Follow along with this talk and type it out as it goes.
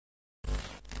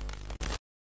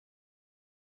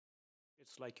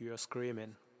It's like you are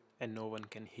screaming and no one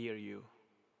can hear you.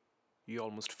 You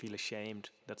almost feel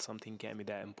ashamed that something can be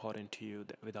that important to you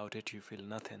that without it you feel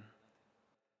nothing.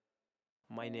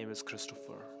 My name is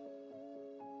Christopher,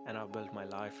 and I've built my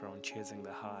life around chasing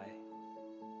the high.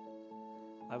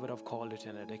 I would have called it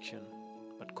an addiction,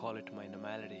 but call it my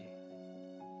normality.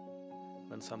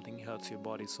 When something hurts your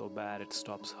body so bad it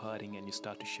stops hurting and you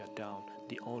start to shut down,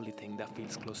 the only thing that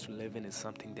feels close to living is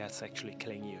something that's actually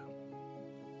killing you.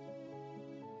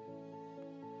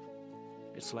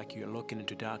 It's like you're looking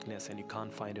into darkness and you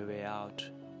can't find a way out.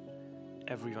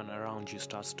 Everyone around you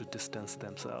starts to distance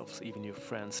themselves, even your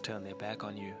friends turn their back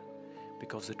on you.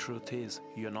 Because the truth is,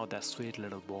 you're not that sweet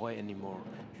little boy anymore.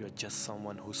 You're just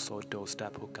someone who's so dosed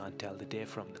up who can't tell the day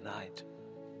from the night.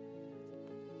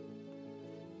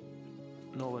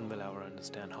 No one will ever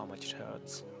understand how much it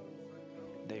hurts,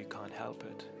 that you can't help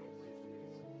it.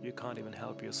 You can't even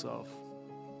help yourself.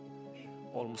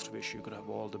 Almost wish you could have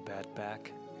all the bad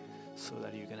back, so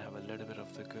that you can have a little bit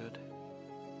of the good.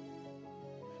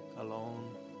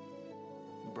 Alone,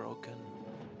 broken,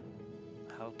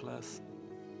 helpless,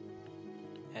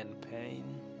 and pain.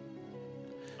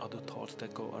 Other thoughts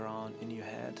that go around in your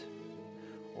head,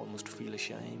 almost feel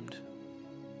ashamed.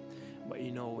 But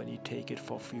you know, when you take it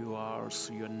for a few hours,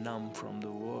 you're numb from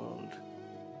the world.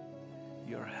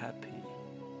 You're happy,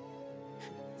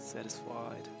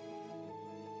 satisfied,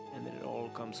 and then it all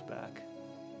comes back.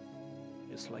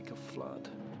 It's like a flood.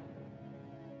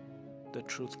 The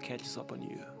truth catches up on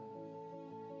you.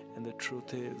 And the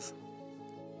truth is,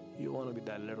 you want to be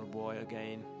that little boy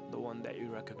again, the one that you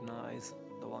recognize,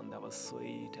 the one that was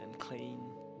sweet and clean,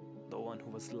 the one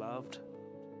who was loved.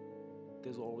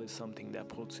 There's always something that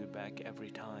pulls you back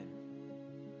every time,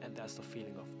 and that's the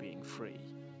feeling of being free.